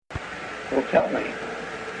Well, tell me.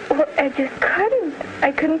 Well, I just couldn't.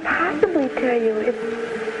 I couldn't possibly tell you.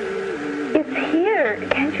 It's here.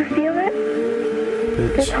 Can't you feel it?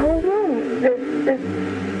 Bitch. This whole room,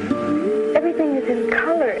 everything is in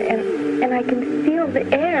color, and I can feel the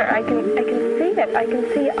air. I can see it. I can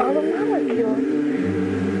see all the molecules.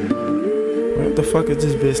 What the fuck is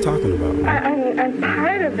this bitch talking about, man? I'm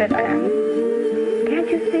part of it. Can't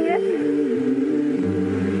you see it?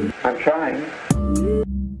 I'm trying.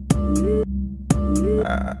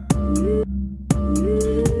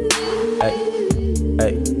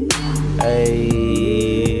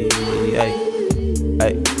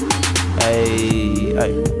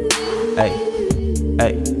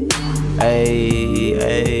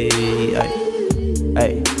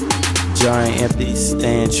 Giant empty,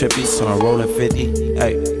 staying trippy, so I'm rolling 50.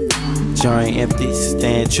 Giant empty,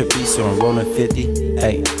 staying trippy, so I'm rolling 50.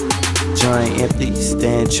 Giant empty,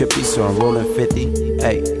 staying trippy, so I'm rolling 50.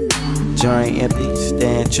 Giant empty,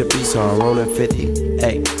 staying trippy, so I'm rolling 50.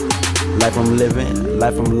 Life I'm living,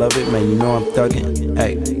 life I'm loving, man, you know I'm thuggin'.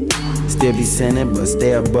 Still be sinning, but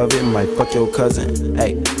stay above it, might fuck your cousin.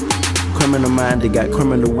 Criminal mind, they got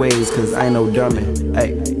criminal ways, cause I ain't no dummy.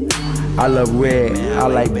 I love red, I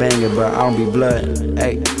like banging, but I don't be bloodin'.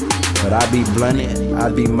 But I be blunted,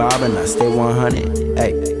 I be mobbing, I stay 100.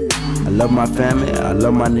 I love my family, I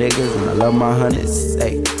love my niggas, and I love my hundreds.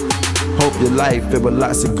 Hope your life filled with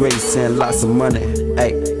lots of grace and lots of money.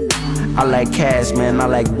 I like cash, man, I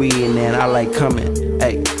like weed, and I like coming.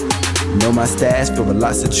 Know my stash filled with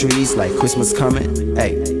lots of trees, like Christmas coming.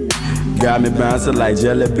 Got me bouncing like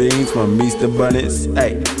jelly beans from Easter bunnies.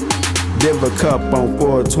 Give a cup on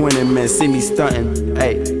 420, man, see me stunting.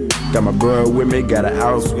 Got my bro with me, got a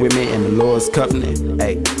house with me, and the Lord's company.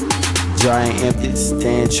 Giant empty,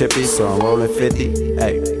 staying trippy, so I'm rolling 50.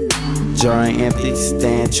 Giant empty,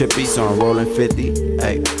 staying trippy, so I'm rolling 50.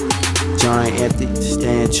 Giant empty,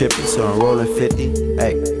 staying trippy, so I'm rolling 50.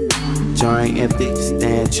 Giant empty,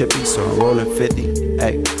 staying trippy, so I'm rolling 50.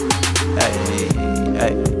 Hey.